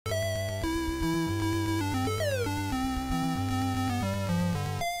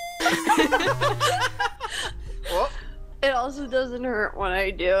Well, It also doesn't hurt when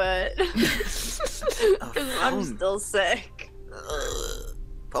I do it. Because I'm still sick.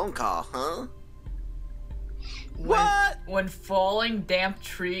 phone call, huh? What? When falling damp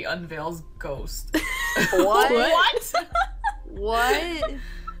tree unveils ghost. What? What? What?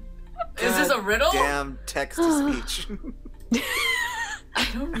 Is this a riddle? Damn text-to-speech.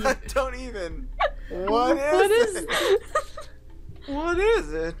 I don't even. What is it? What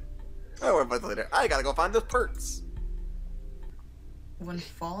is it? I'll worry about it later. I gotta go find the perks. When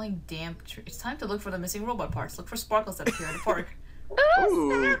falling damp tree. It's time to look for the missing robot parts. Look for sparkles that appear in the park.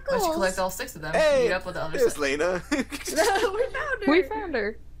 Ooh. Once you collect all 6 of them, Hey, meet up with the other there's 6. Lena. We found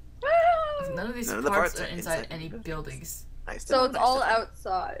her. None of these None of the parts parts are are inside inside any the buildings. So it's all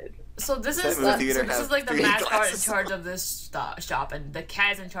outside. So this is Movie theater this has is like the 3D mascot in glasses. charge of this shop, and the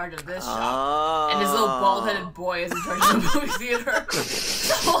cat's in charge of this shop, and this little bald-headed boy is in charge of the movie theater,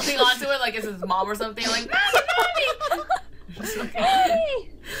 holding on to it like it's his mom or something, like mommy.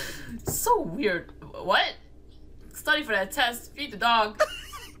 So weird. What? Study for that test. Feed the dog.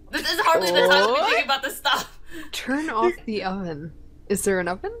 This is hardly the time to be thinking about this stuff. Turn off the oven. Is there an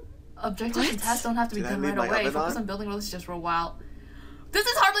oven? Objectives and tasks don't have to be Did I done leave right my away. oven Focus on? on building relationships for a while. This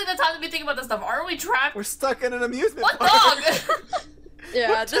is hardly the time to be thinking about this stuff. Aren't we trapped? We're stuck in an amusement What park. dog? Yeah,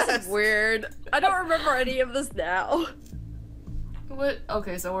 What this test? is weird. I don't remember any of this now. What?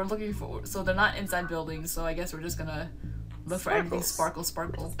 Okay, so we're looking for. So they're not inside buildings. So I guess we're just gonna look for everything Sparkles.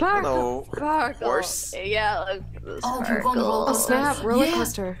 sparkle. Hello. Sparkle. Horse. Yeah, like Oh, can we go on the roller Oh coaster? snap! Roller Yeah.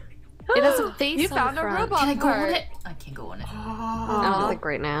 coaster. It has a face You on found the a front. robot Can I go part. on it? I can't go on it. I don't think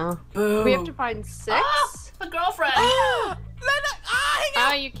right now. Boo. We have to find 6. Ah, my girlfriend.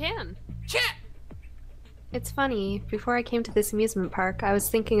 Oh, you can. It's funny. Before I came to this amusement park, I was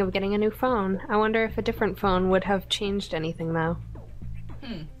thinking of getting a new phone. I wonder if a different phone would have changed anything, though.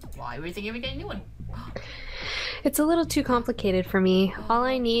 Why were you thinking of getting a new one? It's a little too complicated for me. All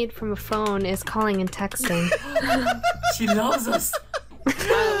I need from a phone is calling and texting. She loves us.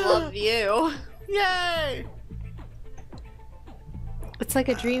 I love you. Yay! It's like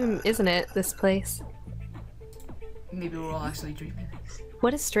a dream, isn't it, this place? Maybe we're all actually dreaming.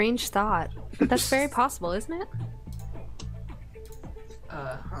 What a strange thought. That's very possible, isn't it?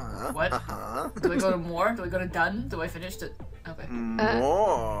 What? Do we go to more? Do we go to done? Do I finish it? Okay.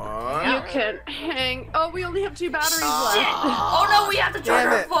 More. You can hang. Oh, we only have 2 batteries left. Oh no, we have to charge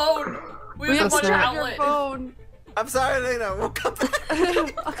Damn our it. phone. We We have have to to punch our charge your outlet. phone. I'm sorry, Lena. We'll come back.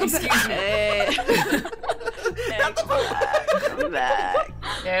 Excuse me. Hey. Not the phone. Come back.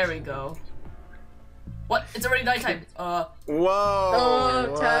 There we go. What? It's already nighttime. Whoa. Oh,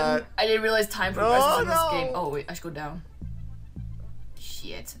 what? 10. I didn't realize time progresses in this no. game. Oh wait, I should go down.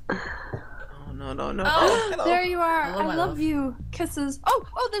 Shit. Oh, no. Oh. Hello. There you are. Hello, I my love love. you. Kisses. Oh,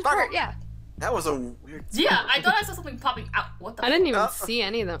 there's Sparkle. Bert. Yeah. That was a weird. Yeah, I thought I saw something popping out. What the? I didn't even Oh. see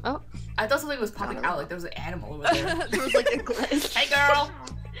any of them. Oh, I thought something was popping out. Like there was an animal over there. There was like a glitch. Hey girl.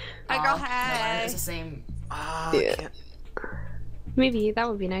 Hi, girl. Aw, no, Hi. it's the same. Ah, Yeah. I can't. maybe that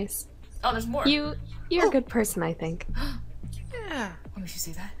would be nice. Oh, there's more. You're a good person, I think. Yeah. Let me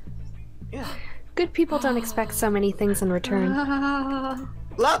see that. Yeah. Good people don't expect so many things in return.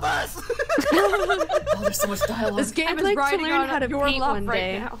 Love us. Oh, there's so much dialogue. This game I'd is like to riding learn on how to your paint love one right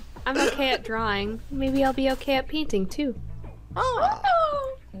day. now. I'm okay at drawing. Maybe I'll be okay at painting too.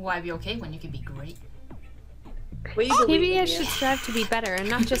 Oh. Why be okay when you can be great? We believe Maybe in I you. should strive to be better and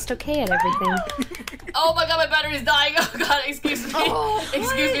not just okay at everything. Oh my god, my battery's dying. Oh god, excuse me.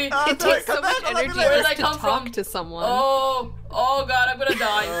 Excuse me. Oh, It sorry, takes so come much back, I love you energy later. Where did I just to come talk from? to someone. Oh god, I'm gonna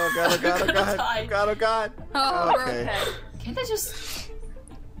die. Oh god, oh god, oh I'm gonna god. die. Oh god, oh god. Oh, we're Okay. okay. Can't I just...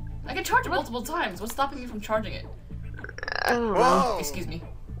 I can charge it multiple times. What's stopping me from charging it? I don't know. Whoa. Excuse me.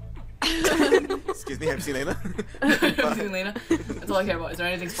 Excuse me, have you seen Lena? Excuse me, Lena. That's all I care about. Is there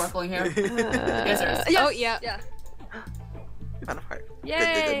anything sparkling here? Yes, there is. Yes. Oh, yeah. Yeah. Found a heart. Good, Yay!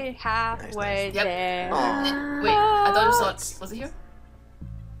 good, good. Halfway Yep. there. Aw. Wait, I thought I saw it. Was it here?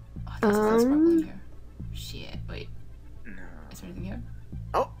 Oh, I thought it was sparkling here. Shit, wait. No. Is there anything here?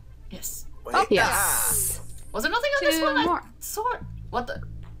 Oh. Yes. Wait. Yes. Was there nothing on this Two one? more. I saw it. What the?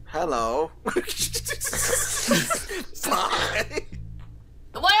 Hello.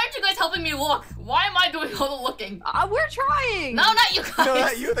 Why aren't you guys helping me look? Why am I doing all the looking? We're trying. No, not you guys. No,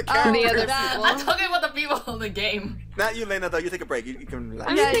 not you, the The character. other that- people. I'm talking about the people in the game. Not you, Lena, though. You take a break. You can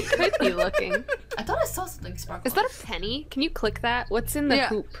relax. I mean, they could be looking. I thought I saw something sparkle. Is that a penny? Can you click that? What's in the Yeah.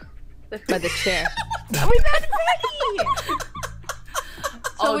 hoop by the chair? We found Penny.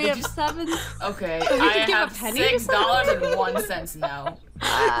 So Oh, we did have you- 7. Okay, So we I could give a have penny to $6.01 now.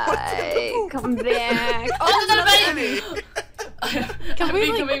 Come back. Oh, there's a Penny. penny! Can I'm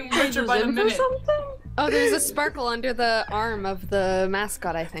we, becoming like, richer by the minute. Oh, there's a sparkle under the arm of the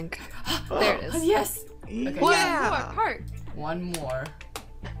mascot, I think. There it is. Yes. Okay. What part? One more.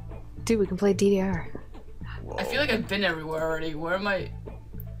 Dude, we can play DDR. Whoa. I feel like I've been everywhere already. Where am I?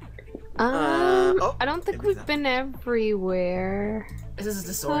 I don't think we've been everywhere. This is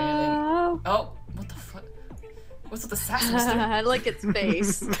disorienting. Oh, what the fuck? What's with the sass, mister? I like its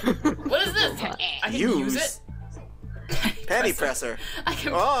face. What is this? I can use it? Penny presser. I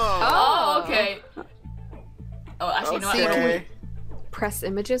can. Oh. Okay. Oh, actually, no. So Can we press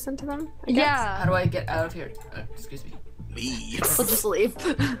images into them? I guess? Yeah. How do I get out of here? Excuse me. Leave. We'll just leave.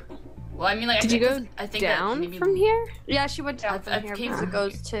 Well, I mean, like, Did you go I think down maybe... from here? Yeah, she went down I've from here came because it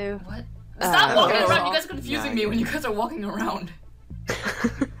goes to... What? Stop walking okay. around! You guys are confusing me when you guys are walking around.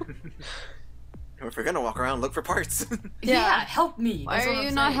 If we're gonna walk around, look for parts. Yeah, help me. Why That's what are you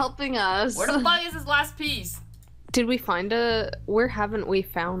I'm not saying. helping us? Where the fuck is this last piece? Did we find a... Where haven't we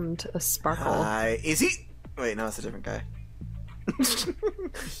found a sparkle? Hi. Is he? Wait, no, it's a different guy.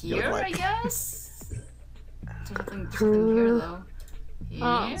 Here, like- I guess? There's nothing here, though. Here?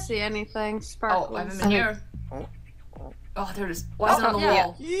 I don't see anything. Oh, Sparkles. I haven't been here. Oh. Oh, there it is. Why is it on the yeah.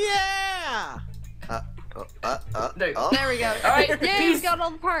 wall? Yeah. There you go. There we go. Alright, Yay, we peace. got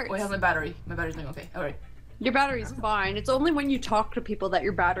all the parts. Wait, how's my battery? My battery's doing okay. Alright. Your battery's fine. It's only when you talk to people that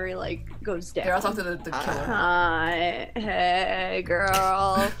your battery, like, goes down. Here, I'll talk to the killer. Hi. Hey,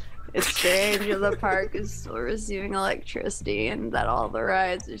 girl. It's strange that the park is still receiving electricity and that all the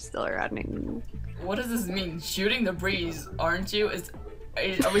rides are still running. What does this mean? Shooting the breeze, aren't you? Are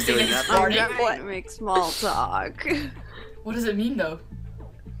we saying Doing it's nothing. I'm farting? not going to make small talk. What does it mean, though?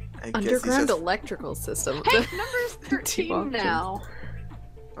 I guess he's Underground just... electrical system. Hey, number's 13 options. now.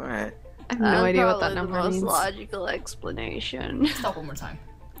 Alright. I have no idea what that Probably number the most means. logical explanation. Stop one more time.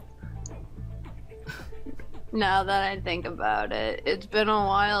 Now that I think about it, it's been a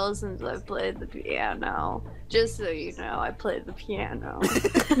while since I've played the piano. Just so you know, I play the piano.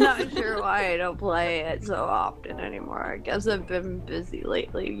 Not sure why I don't play it so often anymore. I guess I've been busy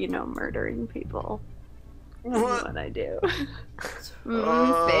lately, you know, murdering people. That's what I do.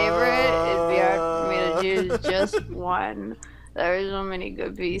 Favorite? It'd be hard for me to choose just one. There's so many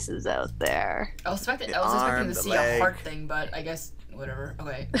good pieces out there. I was expecting arm, to the see leg. a heart thing, but I guess whatever.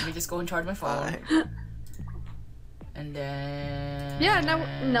 Okay, let me just go and charge my phone. Fine. And then... Yeah, no,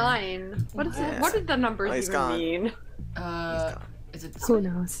 9. What is it? What did the numbers Oh, he's even gone. mean? Is it... Who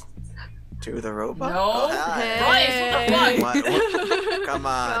knows? To the robot? No. Oh, hi. Bryce, what the fuck? What? Come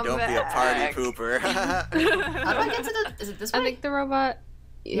on, Come don't be a party back. pooper. How do I get to the... Is it this way? I think the robot...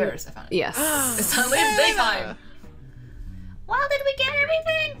 Yours, I found it. Yes. It's suddenly daytime! Well, did we get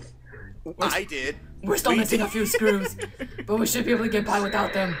everything? I did. We're still We missing did. a few screws, but we should be able to get by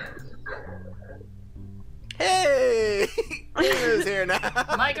without them. Hey! Who's here now?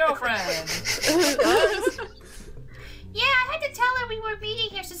 My girlfriend! Yeah, I had to tell her we were meeting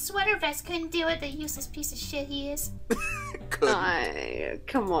here so Sweater Vest couldn't do it, the useless piece of shit he is.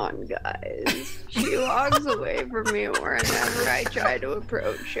 Come on, guys. She walks away from me whenever I try to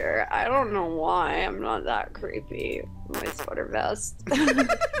approach her. I don't know why. I'm not that creepy. My sweater vest.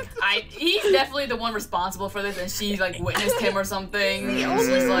 He's definitely the one responsible for this, and she like witnessed him or something. The And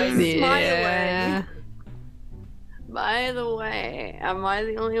she's like, only- Yeah. By the way, am I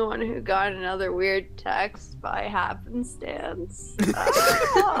the only one who got another weird text by happenstance?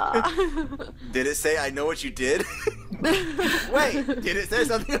 Did it say I know what you did? Wait, did it say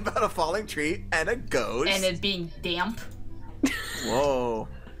something about a falling tree and a ghost? and it being damp. Whoa.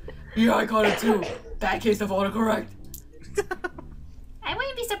 Yeah, I got it too. Bad case of autocorrect. I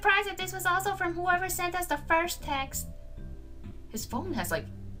wouldn't be surprised if this was also from whoever sent us the first text. His phone has like,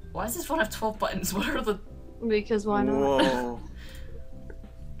 why does his phone have 12 buttons? What are the? Because why not? Whoa.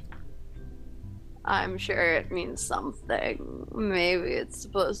 I'm sure it means something. Maybe it's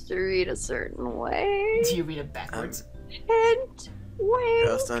supposed to read a certain way. Do you read it backwards? Hint, wink.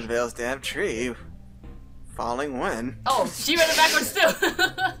 Ghost unveils damn tree. Falling when? Oh, she read it backwards too.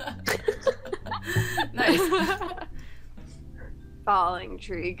 Nice. Falling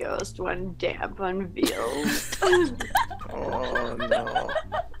tree ghost when damp unveils. Oh no.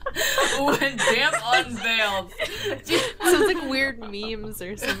 When damp unveiled. Sounds like weird memes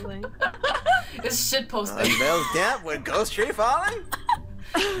or something. It's shit posting. Unveils damp when ghost tree falling?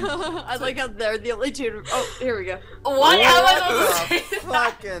 I like how they're the only two. Oh, here we go. What? How am I What supposed to the say that?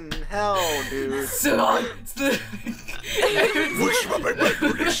 fucking hell, dude. So,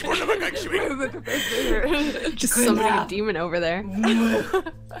 Just Good summoning laugh. a demon over there.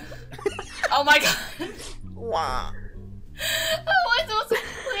 Oh my god. Wow. Oh, I supposed to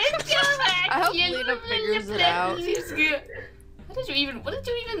I hope Lena figures it out. What did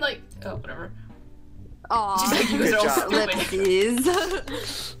you even like? Oh, whatever. Aw, She's like, you guys Good are all job. stupid.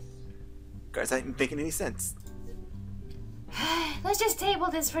 lipsies. Guys, that ain't making any sense. Let's just table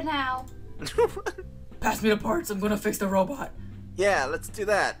this for now. Pass me the parts. I'm gonna fix the robot. Yeah, let's do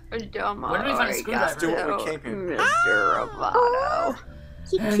that. Where did we find a screwdriver? Let's do what we came here. Mr. Roboto.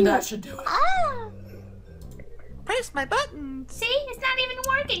 And that should do it. Press my button. See? It's not even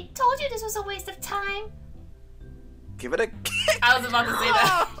working. Told you this was a waste of time. Give it a kick. I was about to say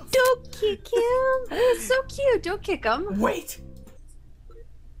that. Don't kick him. It's so cute. Don't kick him. Wait.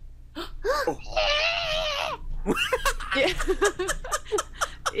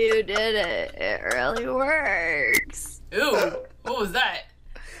 You did it. It really works. Ew. What was that?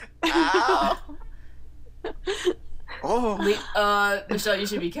 Ow. Oh. Wait, Michelle, you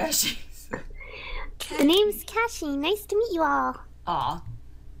should be Cashy. The name's Kashi. Nice to meet you all. Aw.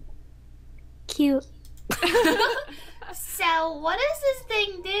 Cute. So, what does this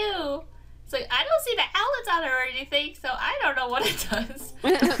thing do? It's like, I don't see the outlets on it or anything, so I don't know what it does.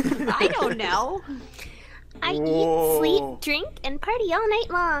 I don't know. I Whoa. eat, sleep, drink, and party all night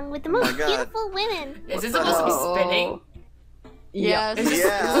long with the my most God. beautiful women. Is this supposed to be spinning? Yes. It's just,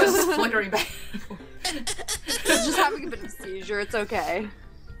 Yeah. it's just flickering back. It's just having a bit of a seizure. It's okay.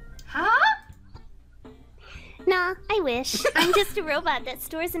 Huh? Nah, I wish. I'm just a robot that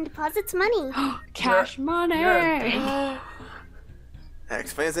stores and deposits money. Cash money. You're a bank. That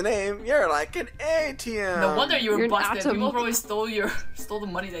explains the name. You're like an ATM. No wonder you were You're an busted. atom. People probably stole the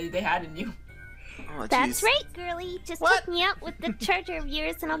money that they had in you. Oh, That's jeez. right, girlie. Just What? hook me up with the charger of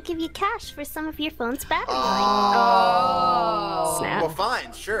yours and I'll give you cash for some of your phone's battery life. Oh. Snap. Well,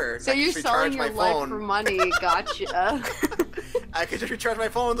 fine, sure. So I can you're just selling recharge your my life phone. for money. Gotcha. I could just recharge my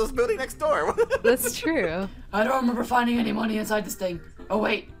phone in this building next door. That's true. I don't remember finding any money inside this thing. Oh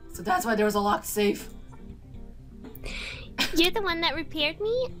wait, so that's why there was a locked safe. You're the one that repaired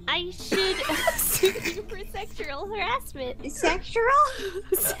me? I should sue you for sexual harassment. Sexual?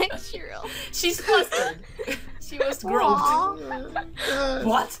 Sexual. She's flustered. She was groped.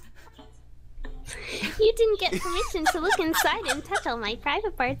 What? You didn't get permission to look inside and touch all my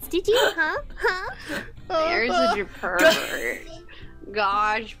private parts, did you? Huh? Huh? There's such a pervert.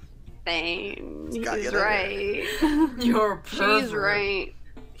 Gosh, Thane. He's got you there. right. You're a pervert. She's right.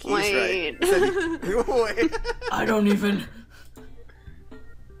 He's Wait. right. Wait. I don't even.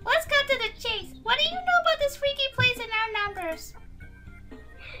 Let's cut to the chase. What do you know about this freaky place and our numbers?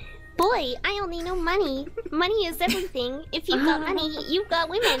 Boy, I only know money. Money is everything. If you've got money, you've got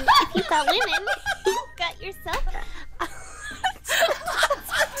women. If you've got women, you've got yourself.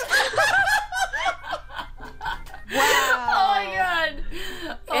 Wow. Oh my god.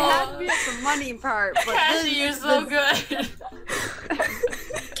 It had to be at the money part, but Cassie, this, you're so good.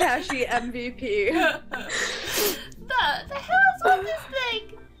 Cashy MVP. The hell is with this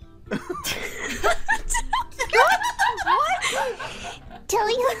thing? Tell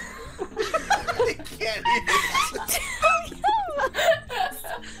you. I can't even.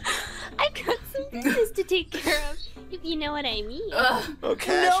 I've got some business to take care of, if you know what I mean. Ugh. Oh,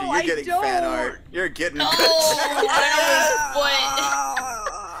 Cashy, No, you're I getting fan don't. art. You're getting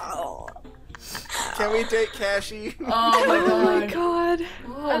Oh, Can we date Cashy? oh my god. Oh my god.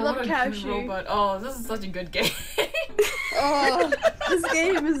 Oh, I love what a good Cashy. robot. Oh, this is such a good game. Oh, this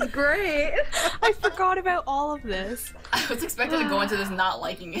game is great. I forgot about all of this. I was expecting to go into this not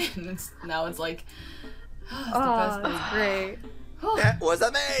liking it, and now it's like, it's the best thing. that's great. That was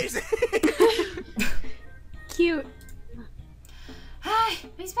amazing. Cute. Hi,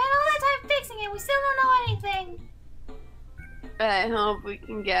 we spent all that time fixing it. We still don't know anything. I hope we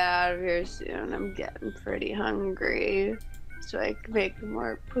can get out of here soon. I'm getting pretty hungry, so I can make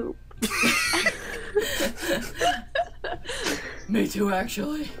more poop. Me too,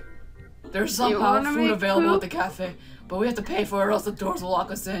 actually. There's You somehow wanna food make available poop? at the cafe, but we have to pay for it or else the doors will lock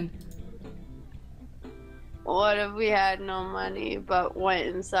us in. What if we had no money but went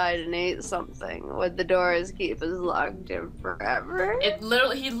inside and ate something? Would the doors keep us locked in forever?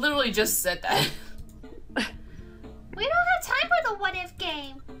 He literally just said that. We don't have time for the what if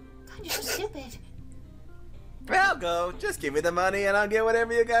game. God, you're so stupid. I'll go. Just give me the money and I'll get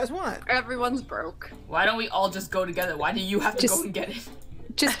whatever you guys want. Everyone's broke. Why don't we all just go together? Why do you have to Just- go and get it?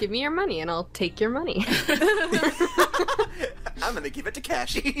 Just give me your money and I'll take your money. I'm gonna give it to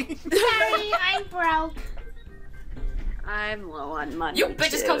Cashy. Sorry, I'm broke. I'm low on money. You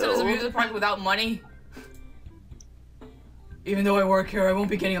bitches come to this amusement park without money. Even though I work here, I won't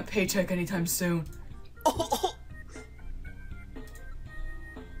be getting a paycheck anytime soon.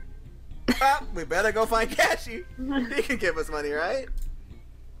 Well, we better go find Cashy. He can give us money, right?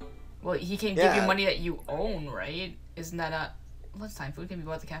 Well, he can give you Yeah. money that you own, right? Isn't that a... lunchtime. Food can be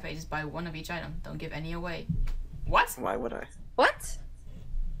bought at the cafe. Just buy one of each item. Don't give any away. What? Why would I? What?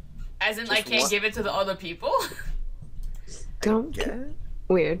 As in, I can't give it to the other people? Don't get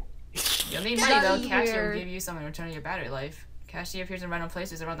weird. You'll need money though. Cashier will give you some in return for your battery life. Cashier appears in random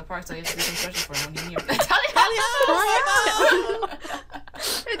places around the park, so you have to do some searching for him when you need him.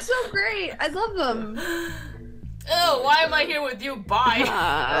 It's so great. I love them. Oh, why am I here with you? Bye.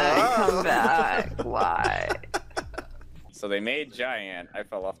 Come back. Why? So they made giant. I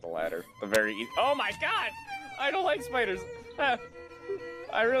fell off the ladder. The very oh my god! I don't like spiders.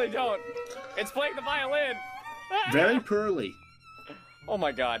 I really don't. It's playing the violin. Very poorly. Oh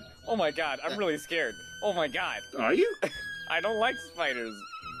my god. Oh my god. I'm really scared. Oh my god. Are you? I don't like spiders.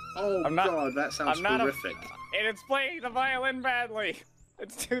 Oh god, that sounds horrific. And it's playing the violin badly.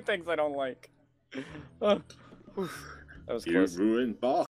 It's two things I don't like. That was close. You ruined Bach.